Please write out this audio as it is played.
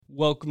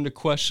Welcome to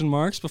Question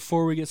Marks.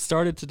 Before we get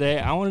started today,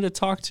 I wanted to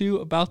talk to you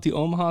about the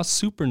Omaha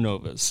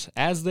Supernovas.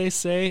 As they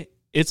say,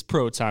 it's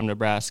pro time,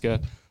 Nebraska.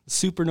 The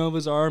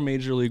Supernovas are a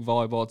Major League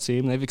Volleyball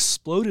team. They've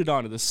exploded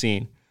onto the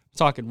scene. I'm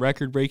talking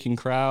record-breaking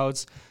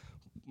crowds,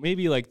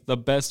 maybe like the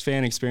best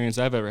fan experience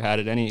I've ever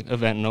had at any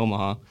event in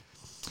Omaha.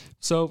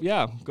 So,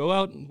 yeah, go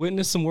out and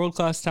witness some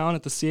world-class talent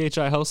at the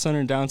CHI Health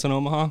Center in downtown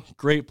Omaha.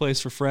 Great place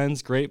for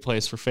friends, great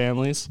place for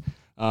families.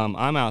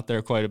 I'm out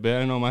there quite a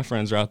bit. I know my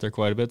friends are out there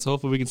quite a bit, so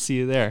hopefully we can see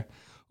you there.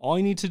 All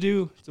you need to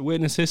do to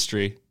witness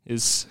history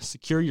is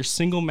secure your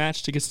single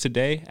match tickets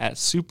today at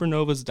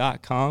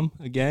supernovas.com.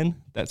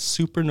 Again, that's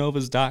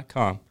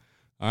supernovas.com.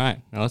 All right,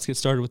 now let's get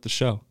started with the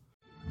show.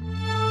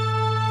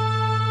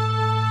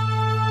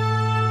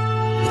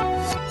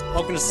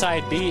 Welcome to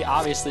Side B.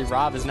 Obviously,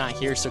 Rob is not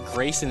here, so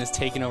Grayson is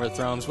taking over the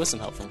thrones with some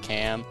help from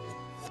Cam.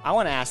 I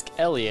want to ask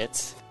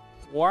Elliot,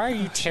 why are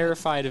you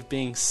terrified of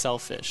being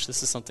selfish?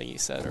 This is something you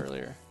said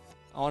earlier.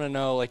 I want to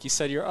know, like you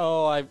said,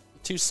 I'm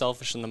too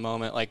selfish in the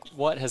moment. Like,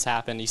 what has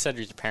happened? You said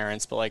your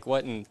parents, but like,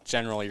 what in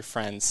general, your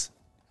friends,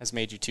 has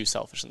made you too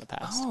selfish in the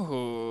past?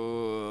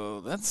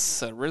 Oh,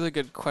 that's a really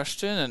good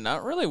question, and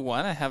not really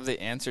one I have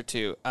the answer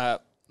to.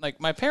 Like,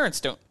 my parents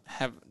don't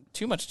have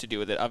too much to do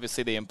with it.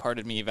 Obviously, they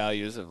imparted me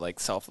values of like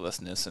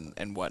selflessness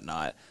and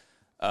whatnot.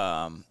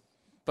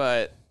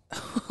 But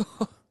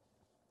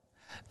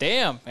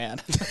damn, man.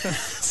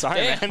 Sorry,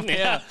 Damn,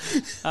 man.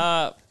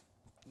 Yeah.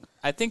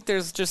 I think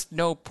there's just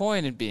no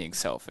point in being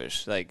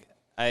selfish. Like,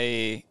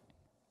 I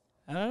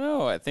don't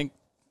know. I think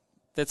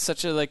that's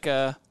such a like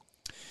a.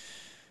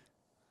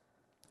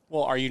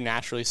 Well, are you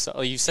naturally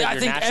you said I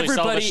you're think naturally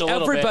selfish a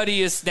little everybody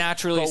bit. is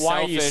naturally But why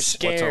selfish. are you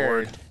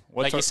scared?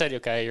 Like you said,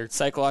 okay, you're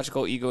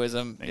Psychological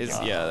egoism is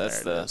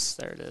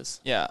there it is.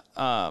 Yeah.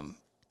 I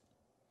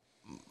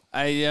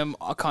am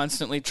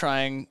constantly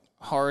trying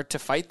hard to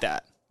fight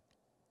that.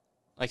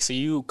 Like, so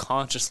you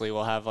consciously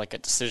will have like a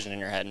decision in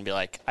your head and be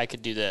like, I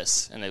could do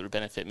this and it would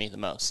benefit me the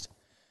most.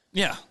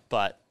 Yeah.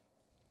 But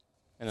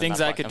things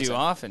I could do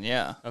often,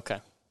 yeah. Okay.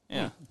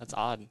 Yeah. That's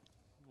odd.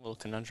 A little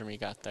conundrum you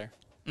got there.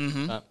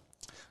 Mm-hmm.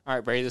 All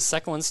right, Brady, the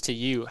second one's to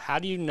you. How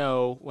do you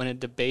know when a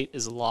debate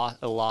is a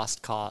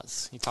lost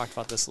cause? You talked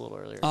about this a little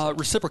earlier.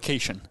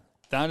 Reciprocation.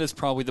 That is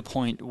probably the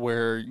point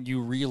where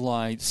you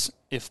realize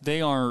if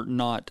they are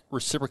not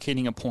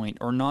reciprocating a point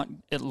or not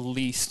at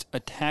least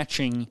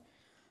attaching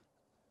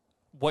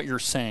what you're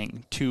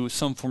saying to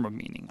some form of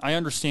meaning. I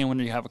understand when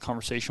you have a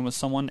conversation with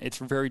someone, it's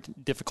very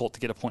difficult to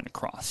get a point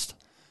across.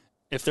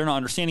 If they're not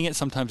understanding it,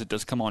 sometimes it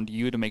does come on to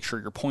you to make sure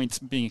your point's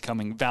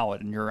becoming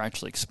valid and you're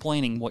actually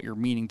explaining what you're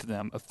meaning to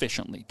them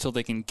efficiently so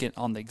they can get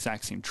on the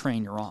exact same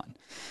train you're on.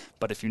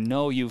 But if you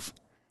know you've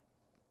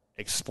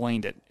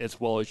explained it as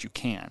well as you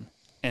can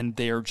and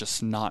they're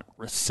just not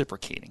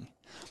reciprocating,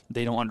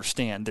 they don't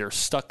understand, they're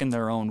stuck in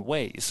their own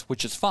ways,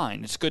 which is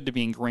fine. It's good to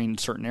be ingrained in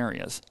certain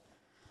areas.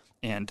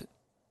 And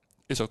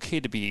it's okay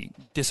to be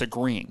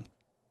disagreeing,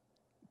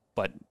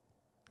 but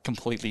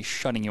completely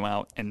shutting you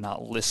out and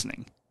not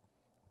listening.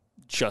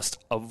 Just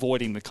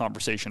avoiding the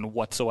conversation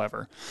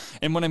whatsoever.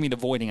 And when I mean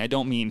avoiding, I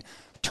don't mean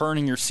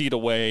turning your seat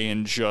away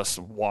and just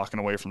walking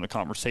away from the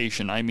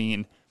conversation. I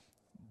mean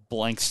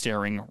blank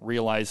staring,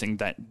 realizing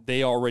that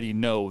they already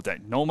know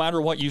that no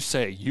matter what you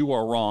say, you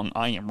are wrong,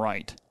 I am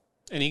right.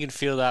 And you can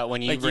feel that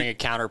when you bring a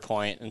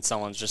counterpoint and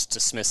someone just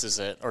dismisses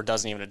it or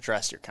doesn't even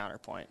address your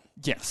counterpoint.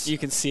 Yes. You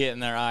can see it in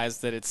their eyes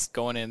that it's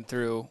going in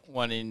through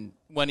one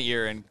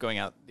ear and going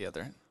out the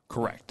other.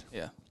 Correct.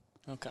 Yeah.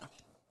 Okay.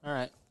 All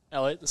right.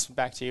 Elliot, this is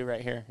back to you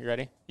right here. You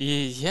ready?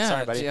 Yeah.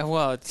 Sorry, buddy. Yeah,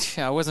 well,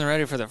 I wasn't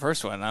ready for the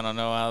first one. I don't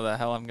know how the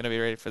hell I'm going to be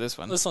ready for this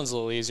one. This one's a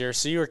little easier.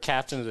 So you were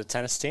captain of the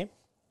tennis team?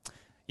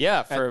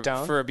 Yeah,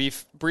 for a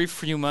brief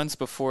few months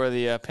before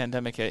the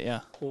pandemic hit, yeah.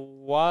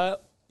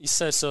 What you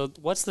said, so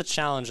what's the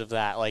challenge of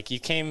that? Like, you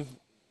came,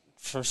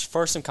 for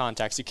some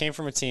context, you came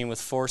from a team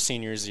with 4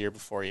 seniors the year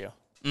before you.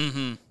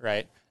 Mm-hmm.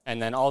 Right?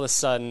 And then all of a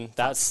sudden,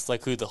 that's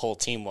like who the whole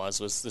team was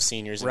the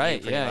seniors.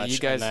 Right, pretty much. You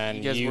guys,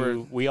 and then were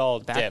we all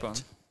backbone.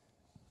 dipped.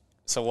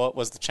 So what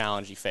was the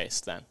challenge you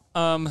faced then?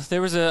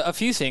 There was a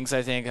few things,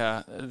 I think.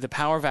 The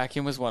power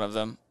vacuum was one of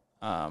them.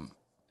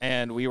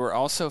 And we were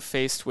also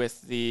faced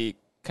with the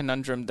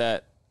conundrum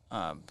that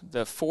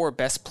the 4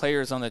 best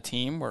players on the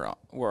team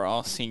were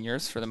all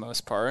seniors for the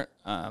most part.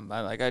 I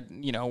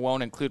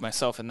won't include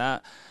myself in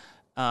that.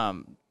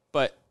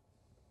 But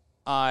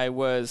I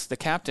was the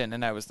captain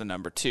and I was the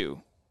number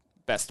 2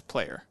 best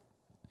player.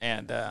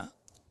 And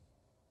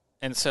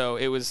so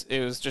it was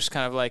just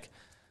kind of like,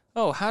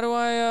 oh, how do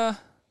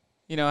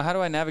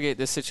I navigate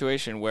this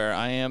situation where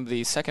I am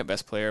the second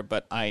best player,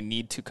 but I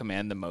need to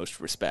command the most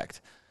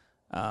respect?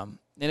 And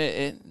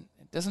it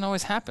doesn't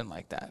always happen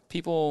like that.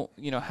 People,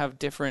 have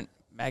different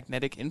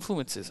magnetic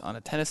influences on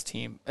a tennis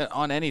team,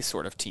 on any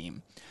sort of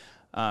team.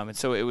 And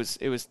so it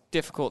was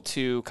difficult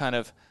to kind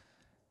of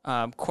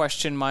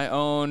question my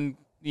own,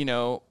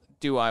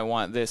 do I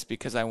want this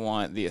because I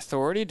want the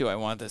authority? Do I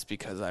want this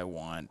because I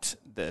want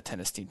the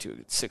tennis team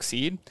to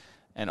succeed?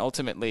 And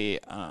ultimately,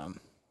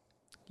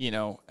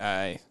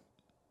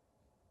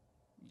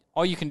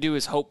 all you can do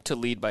is hope to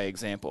lead by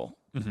example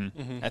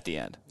at the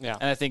end. Yeah.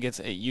 And I think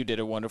you did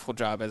a wonderful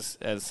job as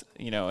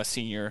a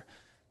senior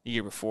the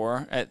year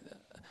before. I'm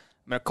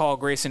going to call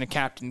Grayson a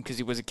captain because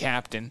he was a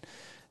captain.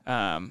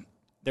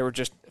 There were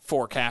just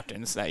 4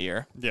 captains that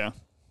year. Yeah.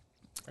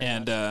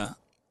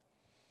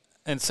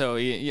 And so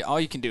all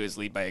you can do is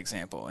lead by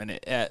example. And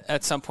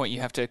at some point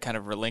you have to kind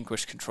of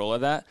relinquish control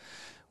of that,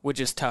 which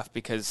is tough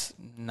because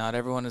not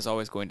everyone is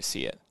always going to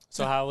see it.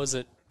 So how was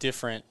it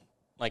different,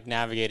 like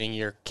navigating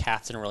your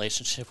captain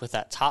relationship with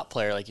that top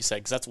player, like you said,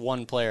 because that's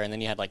one player, and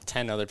then you had like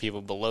 10 other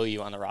people below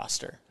you on the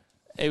roster?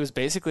 It was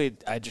basically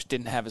I just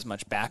didn't have as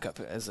much backup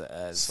as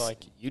So,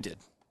 like, you did.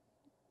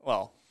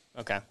 Well,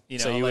 okay. You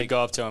know, so you like- would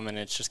go up to him, and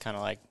it's just kind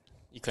of like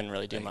you couldn't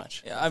really do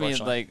much. I mean,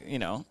 unfortunately.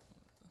 like,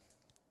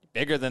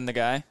 bigger than the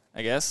guy,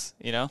 I guess,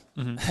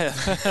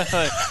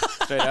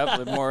 straight up,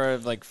 but more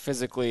of like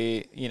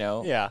physically,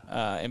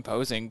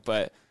 imposing.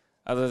 But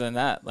other than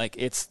that, like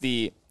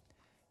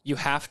you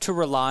have to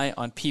rely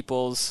on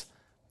people's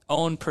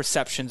own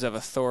perceptions of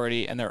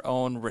authority and their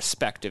own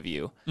respect of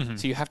you.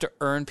 So you have to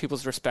earn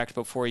people's respect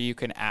before you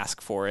can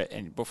ask for it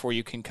and before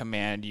you can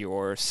command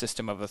your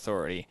system of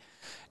authority.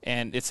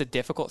 And it's a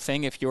difficult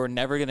thing if you're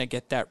never going to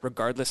get that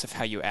regardless of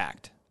how you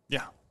act.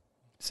 Yeah.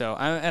 So,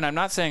 I'm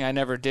not saying I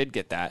never did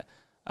get that.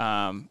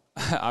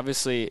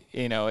 Obviously,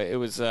 it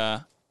was,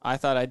 I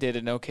thought I did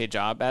an okay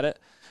job at it.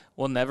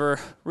 We'll never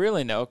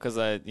really know because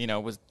I,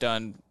 was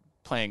done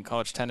playing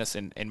college tennis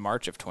in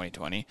March of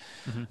 2020.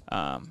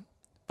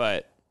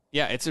 But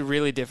yeah, it's a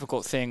really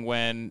difficult thing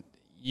when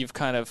you've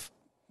kind of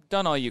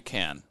done all you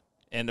can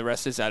and the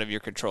rest is out of your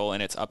control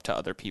and it's up to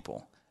other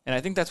people. And I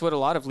think that's what a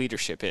lot of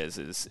leadership is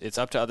it's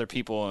up to other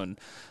people and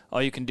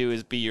all you can do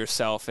is be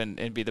yourself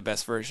and be the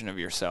best version of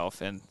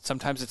yourself. And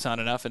sometimes it's not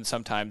enough and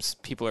sometimes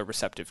people are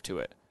receptive to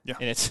it. Yeah.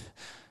 And it's,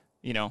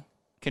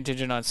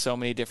 contingent on so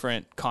many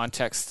different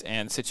contexts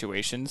and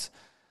situations.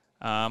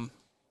 But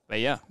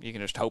yeah, you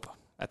can just hope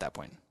at that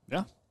point.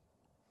 Yeah.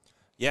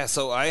 Yeah,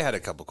 so I had a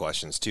couple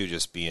questions too,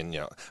 just being,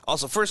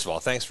 Also, first of all,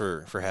 thanks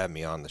for having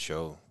me on the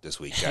show this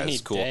week, guys. Any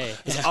It's cool. day.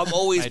 I'm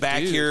always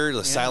back do. here,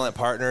 the silent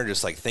partner,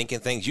 just like thinking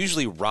things.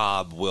 Usually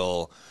Rob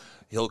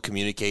he'll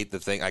communicate the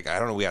thing. Like, I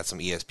don't know, we got some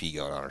ESP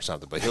going on or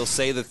something, but he'll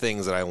say the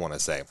things that I want to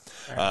say.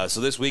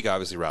 So this week,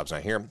 obviously, Rob's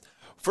not here.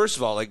 First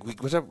of all, like we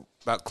talked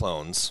about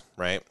clones,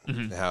 right?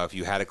 How if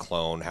you had a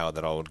clone, how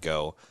that all would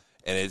go.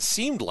 And it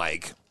seemed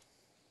like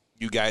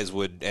you guys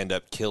would end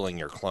up killing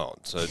your clone.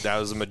 So that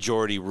was a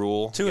majority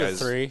rule. 2 You or guys-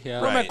 3, yeah.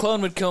 Well, my Right.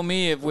 clone would kill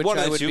me, which One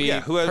of I the would two, be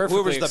whoever's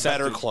perfectly the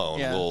better accepted. clone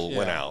Yeah. will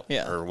win out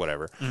Yeah. or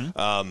whatever.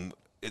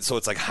 So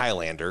it's like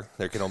Highlander.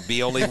 There can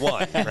be only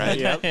one, right?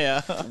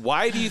 Yeah.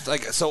 Why do you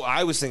so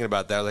I was thinking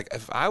about that. Like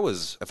if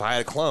I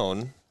had a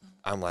clone,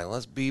 I'm like,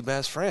 let's be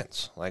best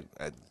friends. Like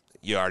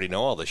you already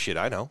know all the shit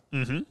I know.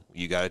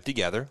 You got it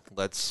together.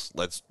 Let's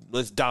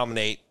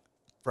dominate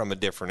from a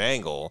different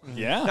angle.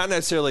 Yeah. Not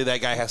necessarily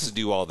that guy has to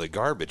do all the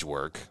garbage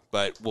work,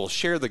 but we'll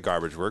share the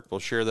garbage work. We'll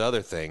share the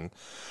other thing.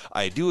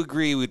 I do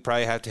agree we'd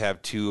probably have to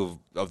have 2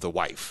 of the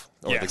wife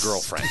or Yes. the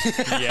girlfriend.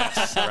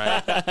 Yes.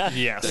 Right?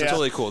 Yes. That's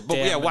totally cool. But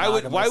Damn yeah,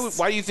 monogamous.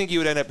 why do you think you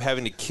would end up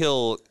having to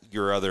kill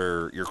your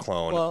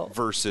clone Well,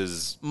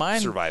 versus Mine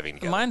surviving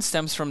together? Mine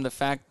stems from the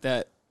fact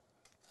that,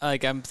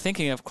 like, I'm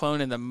thinking of clone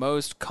in the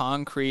most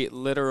concrete,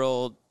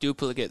 literal,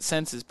 duplicate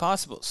sense as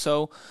possible.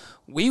 So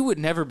we would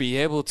never be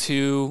able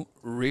to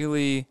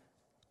really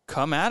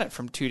come at it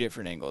from 2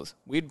 different angles.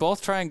 We'd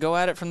both try and go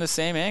at it from the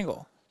same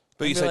angle.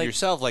 But you I'd be said like-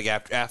 yourself, like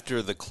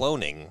after the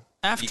cloning,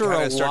 After you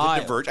kinda a start while.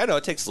 to diverge. I know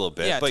it takes a little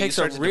bit, Yeah, it but you takes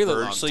a start to really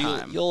diverge, long so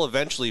time. you'll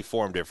eventually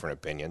form different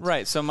opinions.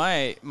 Right. So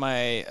my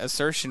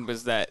assertion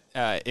was that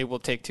it will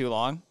take too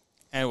long,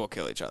 and we'll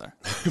kill each other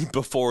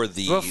Before the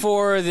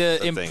the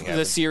thing the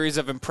happens. series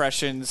of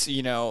impressions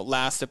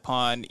last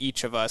upon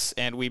each of us,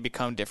 and we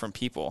become different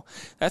people.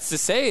 That's to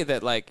say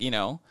that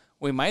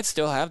we might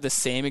still have the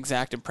same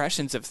exact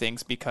impressions of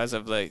things because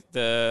of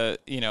the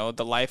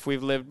life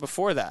we've lived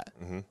before that,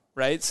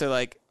 right?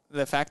 So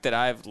the fact that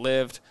I've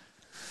lived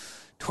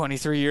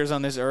 23 years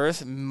on this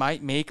earth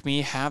might make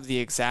me have the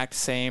exact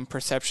same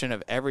perception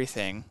of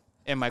everything,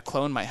 and my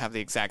clone might have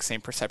the exact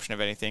same perception of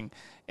anything.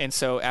 And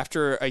so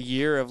after a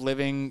year of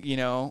living,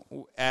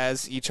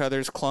 as each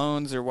other's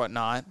clones or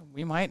whatnot,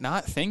 we might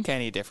not think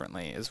any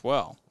differently as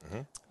well.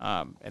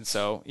 And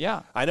so,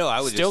 yeah. I know I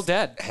would Still just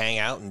dead. hang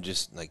out and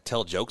just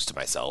tell jokes to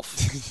myself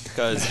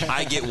because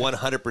I get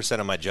 100%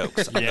 of my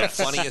jokes. I'm the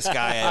funniest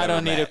guy I ever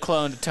don't need a met.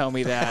 clone to tell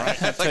me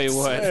that. I'll tell you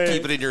what.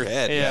 Keep it in your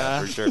head.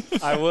 Yeah. For sure.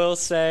 I will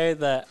say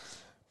that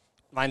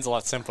mine's a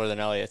lot simpler than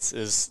Elliot's,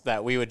 is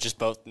that we would just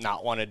both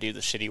not want to do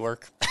the shitty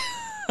work.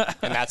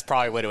 And that's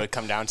probably what it would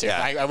come down to. Yeah.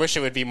 I wish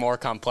it would be more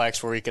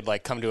complex where we could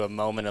come to a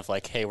moment of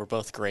hey, we're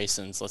both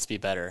Graysons, let's be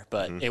better.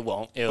 But it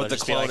won't. It'll But the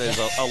just be clone is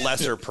a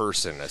lesser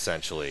person,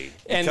 essentially.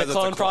 and because the it's a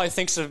clone probably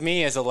thinks of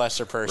me as a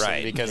lesser person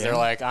Right. because they're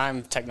like,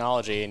 I'm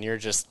technology and you're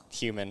just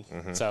human.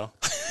 So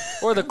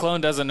Or the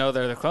clone doesn't know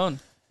they're the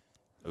clone.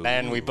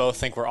 then we both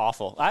think we're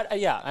awful.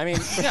 I mean,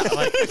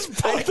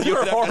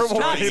 You're horrible.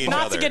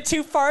 not to get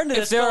too far into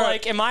this, there but are-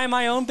 like, am I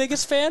my own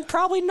biggest fan?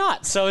 Probably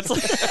not. So it's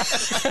like,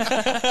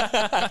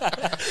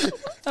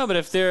 No, but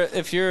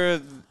if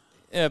you're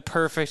a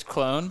perfect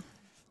clone,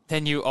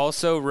 then you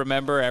also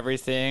remember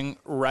everything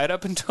right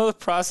up until the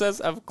process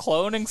of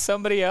cloning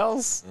somebody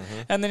else.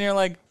 And then you're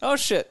like, oh,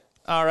 shit.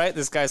 All right,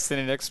 this guy's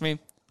sitting next to me.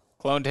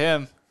 Cloned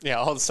him. yeah,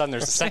 all of a sudden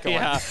there's a second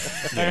one.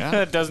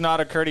 Yeah. It does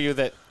not occur to you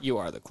that you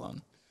are the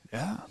clone.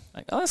 Yeah.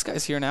 Like, oh, this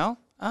guy's here now.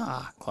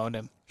 Cloned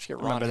him. Should get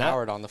Ron Remember that?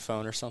 Howard on the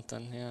phone or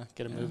something. Yeah,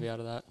 get a movie out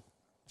of that.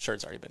 I'm sure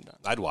it's already been done.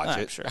 I'd watch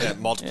I'm it. sure. Yeah,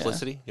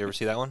 Multiplicity. You ever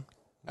see that one?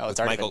 Oh, it's With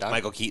already been done.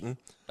 Michael Keaton.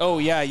 Oh,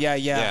 yeah.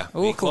 Yeah,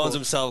 Ooh, he cool. clones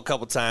himself a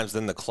couple times.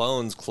 Then the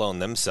clones clone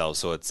themselves,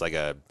 so it's like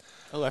a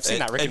Oh, I've seen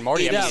that Rick and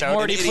Morty idiot- episode.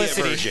 Morty an idiot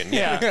Plicity. version.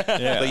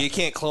 Yeah. Like you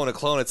can't clone a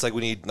clone. It's like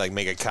when you like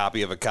make a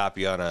copy of a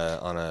copy on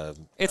a.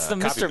 It's the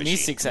copy Mr.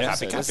 machine. Meeseeks Copy,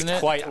 episode, copy, isn't copy. it?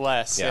 Quite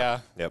less, yeah.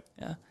 Yep.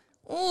 Yeah.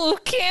 Ooh,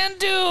 can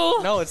do.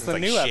 No, it's the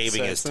Like new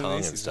shaving episode. his It's the tongue new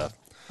and season. stuff.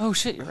 Oh,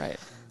 shit, you're right.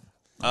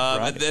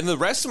 And then the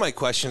rest of my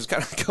questions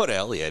kind of go to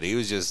Elliot. He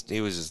was just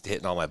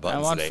hitting all my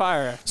buttons I'm on today.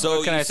 fire. So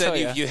What can you I said tell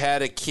if ya? you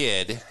had a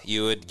kid,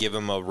 you would give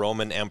him a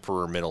Roman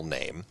emperor middle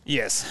name,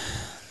 Yes.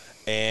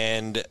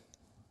 and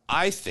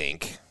I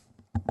think,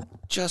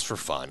 just for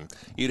fun,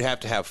 you'd have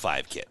to have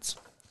 5 kids.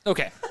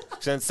 Okay.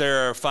 Since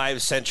there are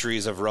 5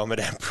 centuries of Roman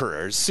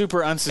emperors.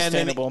 Super And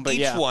unsustainable, then but each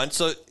yeah. one,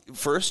 so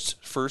first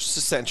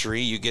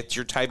century, you get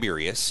your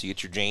Tiberius, you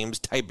get your James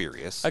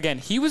Tiberius. Again,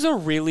 he was a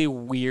really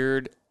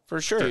weird For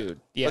sure.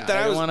 dude. Yeah, But then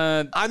I don't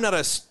wanna- I'm not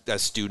a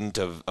student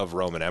of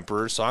Roman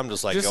emperors, so I'm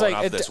just like Just going like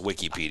off it- this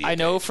Wikipedia I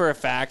know page. for a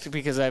fact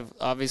because I've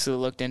obviously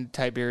looked into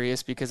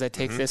Tiberius because I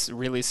take this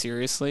really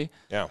seriously.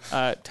 Yeah.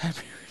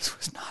 Tiberius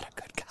was not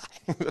a good guy.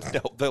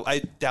 No, but I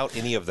doubt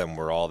any of them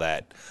were all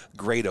that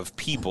great of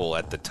people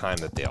at the time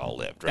that they all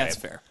lived, right? That's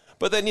fair.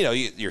 But then,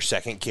 your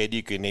second kid,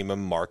 you could name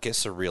him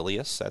Marcus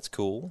Aurelius. That's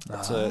cool.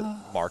 That's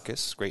a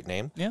Marcus. Great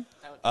name. Yeah.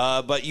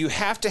 But you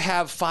have to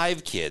have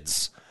 5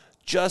 kids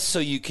just so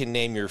you can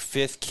name your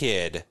 5th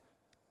kid.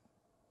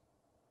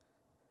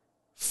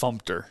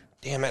 Fumpter.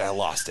 Damn it, I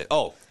lost it.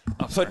 Oh,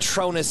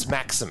 Patronus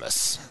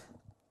Maximus.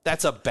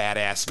 That's a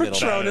badass middle name.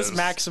 Patronus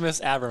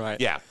Maximus Abramite.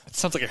 Yeah. It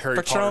sounds like a Harry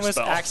Potter Patronus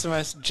spell.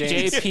 Maximus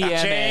James.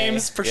 JPMA.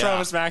 James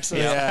Patronus Yeah.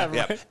 Maximus Yeah.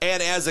 Abramite. Yeah.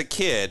 And as a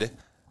kid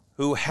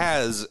who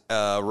has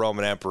a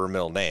Roman emperor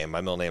middle name,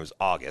 my middle name is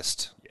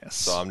August. Yes.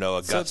 So I'm no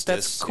So Augustus.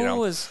 that's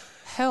cool as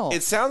hell.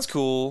 It sounds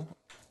cool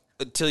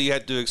until you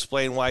have to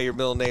explain why your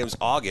middle name's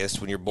August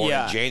when you're born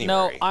in January.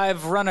 No,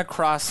 I've run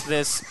across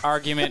this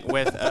argument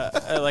with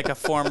a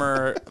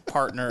former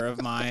partner of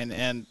mine,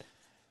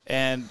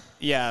 and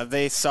yeah,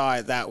 they saw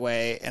it that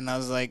way, and I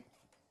was like,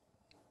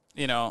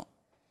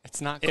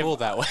 It's not cool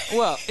that way.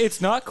 well, it's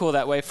not cool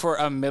that way for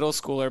a middle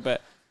schooler,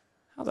 but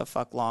how the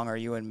fuck long are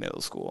you in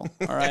middle school?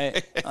 All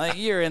right, like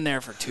you're in there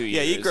for 2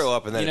 years. Yeah, you grow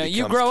up and then it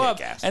you becomes grow up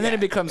kick-ass. and then Yeah,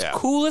 it becomes yeah.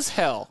 cool as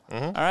hell.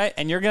 All right,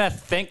 and you're gonna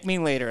thank me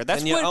later.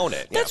 That's And you what own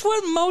it, yeah. That's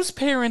what most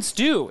parents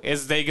do.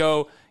 Is they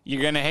go,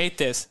 "You're gonna hate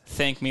this.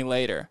 Thank me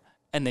later,"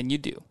 and then you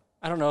do.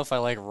 I don't know if I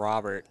like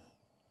Robert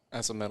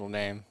as a middle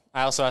name.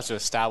 I also have to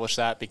establish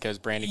that because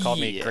Brandy called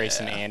me Yeah.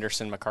 Grayson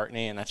Anderson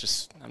McCartney, and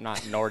I'm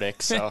not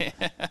Nordic, so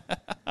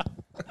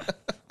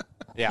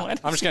yeah, Why did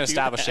I'm just you gonna do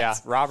establish. that? Yeah,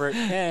 Robert.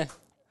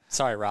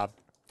 Sorry, Rob.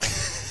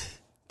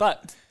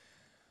 But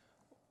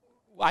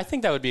I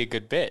think that would be a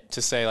good bit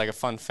to say, like a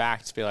fun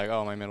fact, to be like,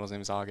 oh, my middle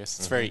name is August.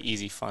 It's a very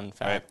easy, fun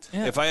fact.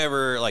 Yeah. If I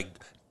ever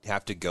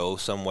have to go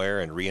somewhere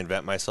and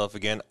reinvent myself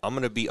again, I'm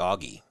gonna be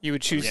Augie. You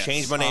would choose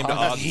Change my name to a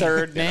Augie.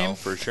 third you know, name?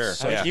 for sure. I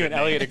think you and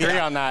Elliot agree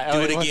on that. Do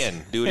Elliot it wants-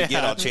 again. Do it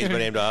again. I'll change my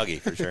name to Augie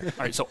for sure. All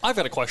right, so I've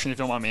got a question if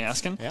you don't mind me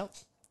asking. Yep.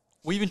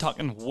 We've been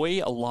talking way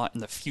a lot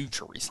in the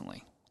future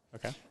recently.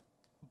 Okay.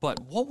 But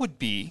what would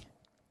be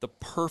the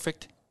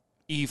perfect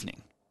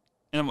evening?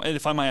 And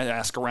if I might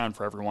ask around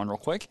for everyone real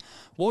quick,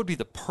 what would be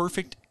the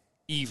perfect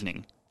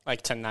evening?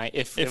 Like tonight,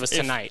 if it was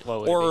tonight, what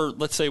would it or be?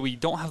 let's say we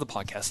don't have the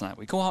podcast tonight.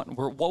 We go out and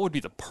what would be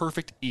the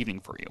perfect evening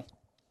for you?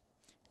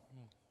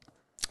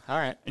 All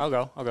right, I'll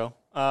go.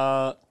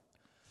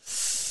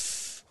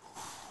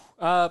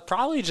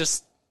 Probably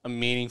just a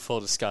meaningful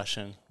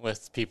discussion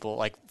with people,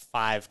 like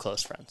 5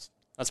 close friends.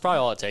 That's probably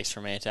all it takes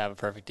for me to have a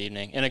perfect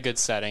evening in a good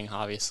setting,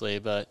 obviously.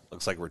 But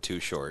Looks like we're too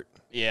short.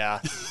 yeah,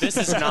 this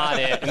is not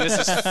it, and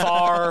this is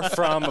far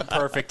from a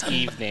perfect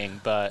evening.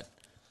 But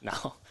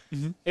no,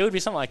 it would be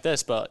something like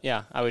this. But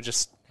yeah, I would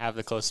just have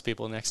the closest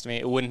people next to me.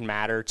 It wouldn't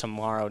matter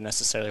tomorrow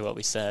necessarily what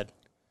we said,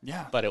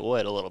 Yeah. but it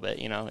would a little bit.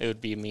 It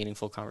would be a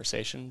meaningful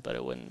conversation, but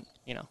it wouldn't.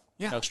 Yeah.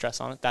 No stress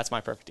on it. That's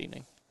my perfect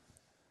evening.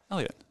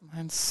 Elliot.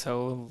 Mine's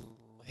so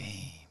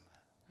lame.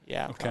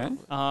 Yeah. Okay.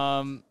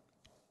 probably.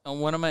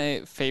 One of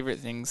my favorite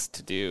things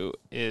to do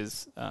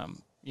is,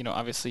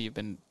 obviously you've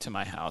been to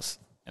my house,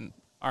 and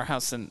our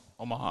house in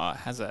Omaha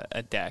has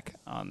a deck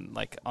on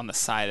the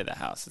side of the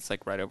house. It's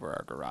like right over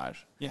our garage,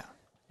 Yeah.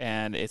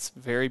 and it's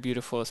very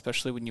beautiful,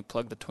 especially when you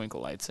plug the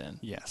twinkle lights in.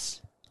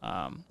 Yes.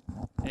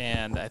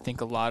 And I think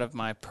a lot of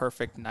my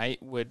perfect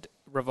night would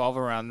revolve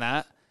around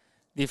that.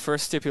 the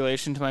first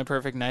stipulation to my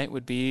perfect night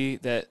would be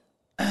that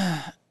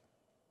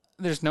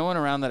there's no one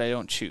around that I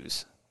don't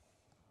choose.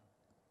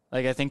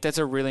 Like, I think that's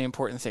a really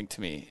important thing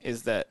to me,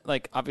 is that,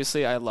 like,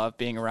 obviously I love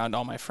being around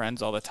all my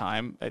friends all the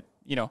time.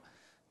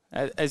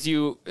 As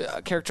you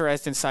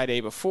characterized in Side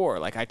A before,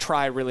 like, I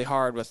try really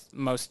hard with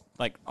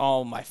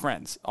all my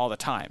friends all the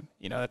time.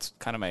 That's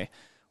kind of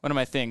one of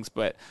my things,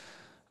 but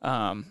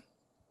no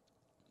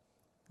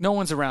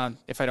one's around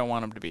if I don't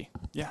want them to be.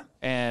 Yeah.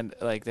 And,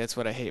 like, that's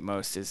what I hate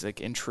most, is, like,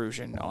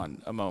 intrusion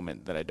on a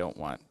moment that I don't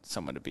want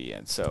someone to be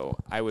in. So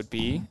I would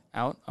be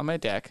out on my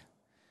deck.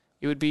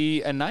 It would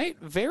be a night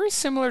very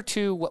similar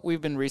to what we've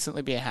been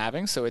recently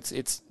having. So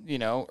it's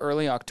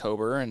early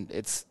October, and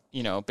it's,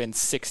 been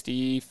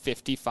 60,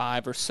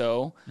 55 or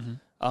so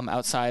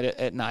outside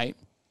at night.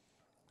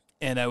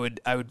 And I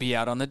would be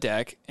out on the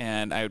deck,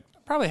 and I would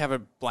probably have a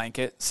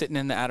blanket sitting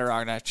in the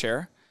Adirondack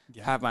chair,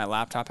 have my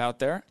laptop out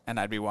there, and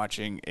I'd be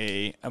watching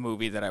a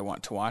movie that I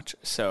want to watch.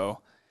 So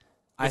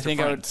I think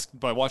I would.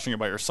 But watching it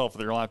by yourself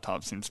with your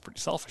laptop seems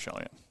pretty selfish,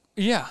 Elliot.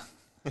 Yeah.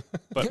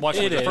 But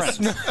watching with your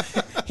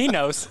friends. He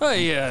knows. Oh,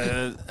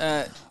 yeah.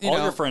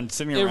 All your friends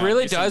sitting around. It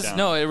really you sitting does. down.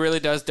 No, it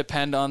really does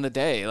depend on the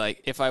day.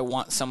 Like, if I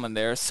want someone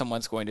there,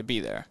 someone's going to be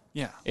there.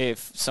 Yeah.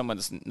 If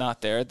someone's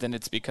not there, then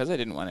it's because I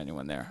didn't want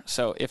anyone there.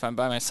 So if I'm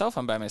by myself,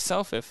 I'm by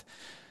myself. If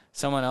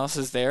someone else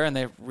is there and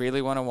they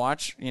really want to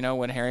watch,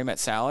 When Harry Met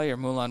Sally or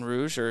Moulin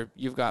Rouge or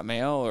You've Got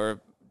Mail or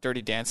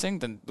Dirty Dancing,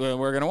 then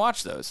we're going to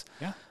watch those.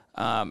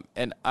 Yeah.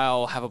 And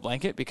I'll have a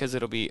blanket because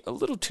it'll be a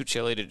little too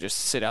chilly to just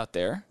sit out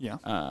there.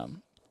 Yeah.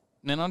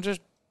 Then I'll just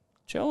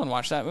chill and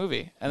watch that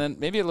movie. And then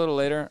maybe a little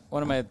later,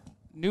 one of my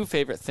new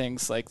favorite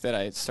things, like, that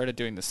I started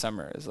doing this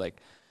summer is, like,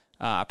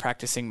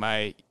 practicing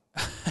my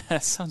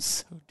that sounds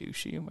so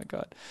douchey, oh my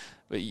god.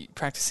 But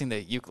practicing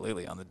the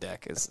ukulele on the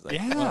deck is, like,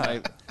 one of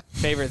my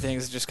favorite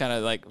things, just kind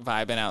of, like,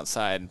 vibing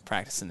outside and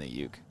practicing the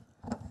uke.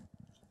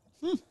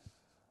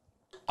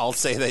 I'll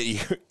say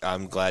that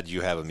I'm glad you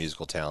have a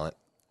musical talent.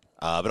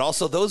 But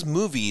also, those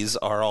movies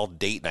are all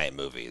date night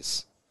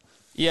movies.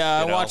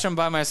 Yeah, I watch them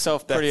by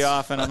myself pretty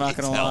often, I'm not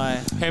going to lie.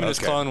 Him and his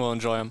clone will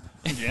enjoy them.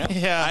 Yeah.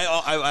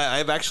 Yeah.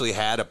 I've actually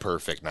had a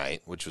perfect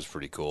night, which was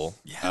pretty cool.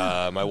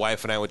 Yeah. My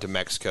wife and I went to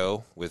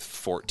Mexico with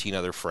 14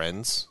 other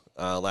friends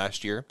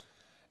last year.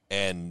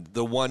 And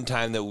the one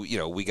time that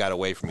we got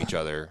away from each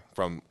other,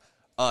 from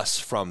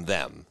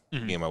them,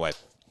 me and my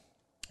wife,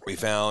 we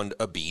found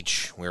a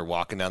beach. We were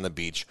walking down the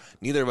beach.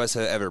 Neither of us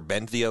had ever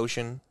been to the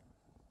ocean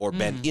or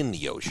been in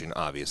the ocean,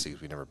 obviously,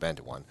 because we've never been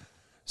to one.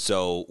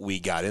 So we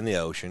got in the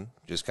ocean,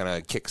 just kind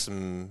of kicked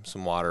some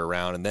water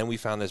around, and then we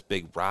found this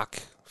big rock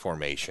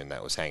formation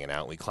that was hanging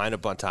out. We climbed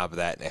up on top of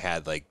that, and it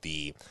had, like,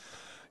 the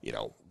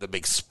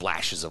big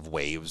splashes of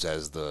waves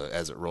as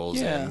it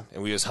rolls in.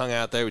 And we just hung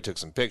out there. We took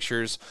some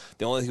pictures.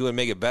 The only thing that would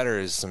make it better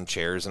is some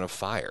chairs and a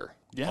fire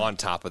on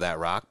top of that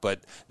rock. But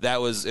it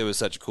was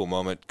such a cool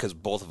moment because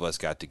both of us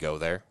got to go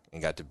there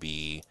and got to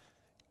be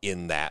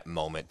in that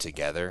moment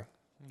together.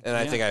 And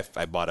I think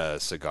I bought a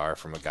cigar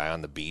from a guy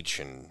on the beach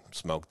and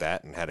smoked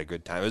that and had a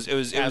good time. It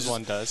was As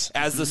one does.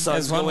 As the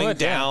sun's one going would,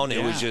 down,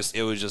 it was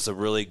just a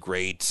really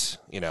great.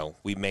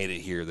 We made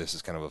it here. This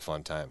is kind of a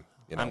fun time.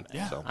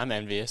 So. I'm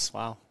envious.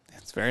 Wow.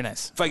 It's very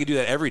nice. If I could do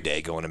that every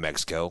day going to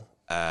Mexico,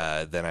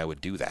 then I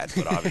would do that.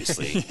 But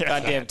obviously,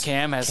 Goddamn,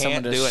 Cam has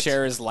someone to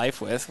share his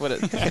life with. What a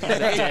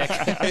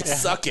dick.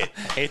 Suck it.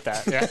 Hate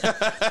that. Yeah.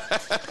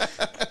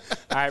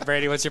 All right,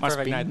 Brady, what's your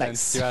perfect night then?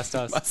 You asked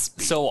us.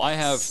 So I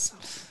have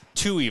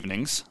 2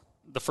 evenings.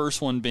 The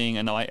first one being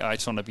a night I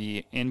just want to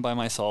be in by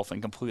myself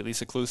and completely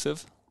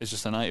seclusive. It's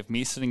just a night of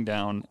me sitting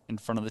down in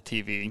front of the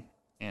TV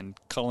and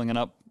cuddling it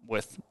up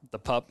with the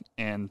pup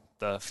and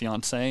the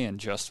fiance and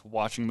just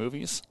watching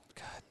movies.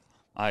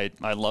 God,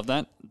 I love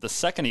that. The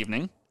second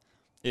evening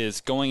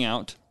is going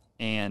out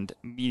and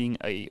meeting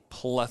a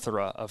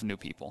plethora of new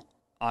people.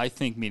 I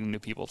think meeting new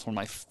people is one of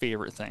my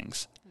favorite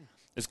things.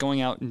 Is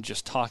going out and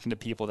just talking to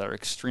people that are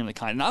extremely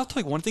kind. And I'll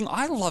tell you one thing,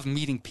 I love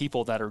meeting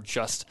people that are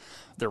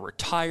they're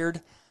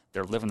retired,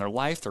 they're living their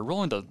life, they're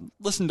willing to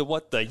listen to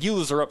what the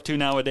youths are up to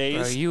nowadays.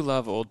 Bro, you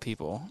love old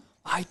people.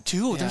 I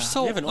do. They're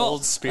so... You have an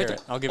old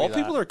spirit. I'll give you All that.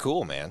 people are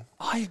cool, man.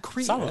 I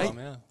agree. Some of them,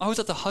 yeah. I was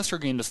at the Husker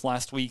game this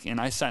last week,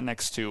 and I sat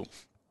next to...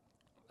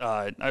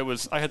 I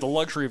had the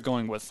luxury of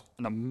going with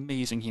an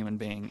amazing human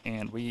being,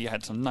 and we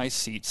had some nice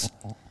seats.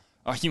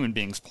 Human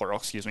beings, plural,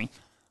 excuse me.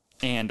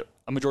 And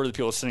a majority of the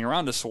people sitting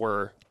around us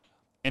were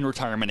in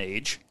retirement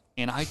age,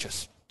 and I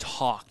just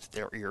talked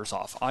their ears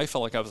off. I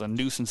felt like I was a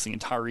nuisance the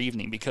entire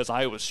evening because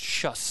I was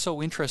just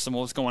so interested in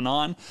what was going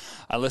on.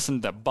 I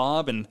listened to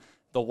Bob, and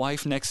the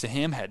wife next to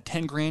him had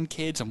 10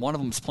 grandkids, and one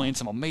of them is playing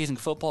some amazing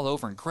football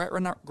over in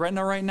Gretna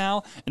right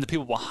now, and the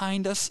people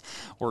behind us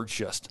were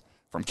just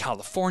from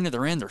California.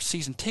 They're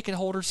season ticket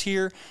holders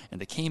here, and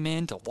they came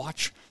in to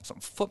watch some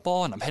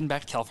football, and I'm heading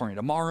back to California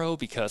tomorrow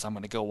because I'm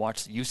going to go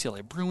watch the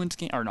UCLA Bruins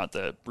game, or not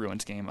the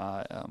Bruins game,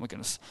 my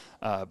goodness,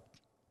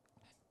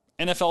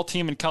 NFL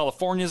team in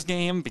California's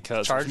game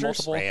because Chargers?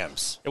 multiple.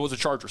 Rams. It was a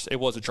Chargers. It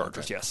was a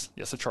Chargers, yes.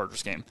 Yes, a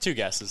Chargers game. 2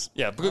 guesses.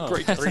 Yeah, but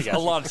great. Three A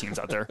lot of teams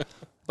out there.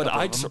 But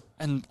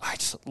I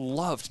just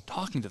loved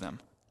talking to them.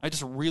 I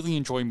just really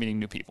enjoy meeting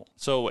new people.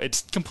 So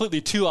it's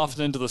completely too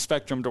often into the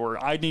spectrum to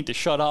where I need to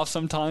shut off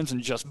sometimes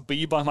and just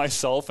be by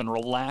myself and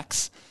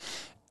relax.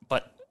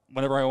 But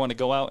whenever I want to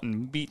go out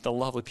and meet the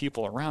lovely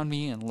people around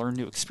me and learn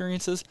new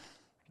experiences,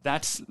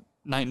 that's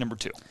night number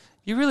 2.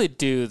 You really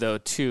do, though,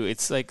 too.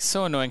 It's like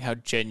so annoying how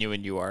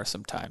genuine you are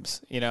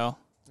sometimes, you know?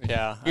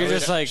 Yeah. You're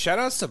just like, Shout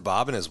outs to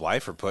Bob and his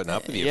wife for putting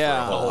up with you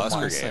Yeah. for a whole Oh, Husker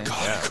honestly. game.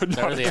 God, Yeah. Could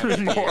They're not the agree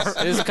MVPs.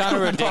 more. it's kind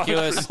of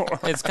ridiculous. more.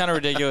 It's kind of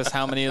ridiculous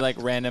how many like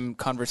random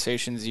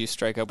conversations you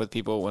strike up with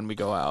people when we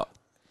go out.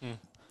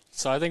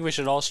 So I think we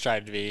should all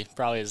strive to be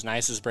probably as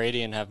nice as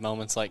Brady and have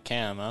moments like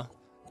Cam, huh?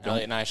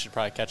 Elliot and I should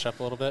probably catch up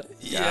a little bit.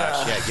 Gosh,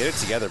 yeah, get it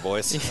together,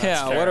 boys.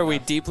 Yeah, fair what are we,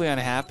 enough. deeply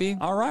unhappy?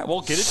 All right,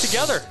 well, get it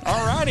together.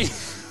 All righty.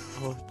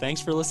 Well,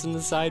 thanks for listening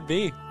to Side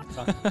B.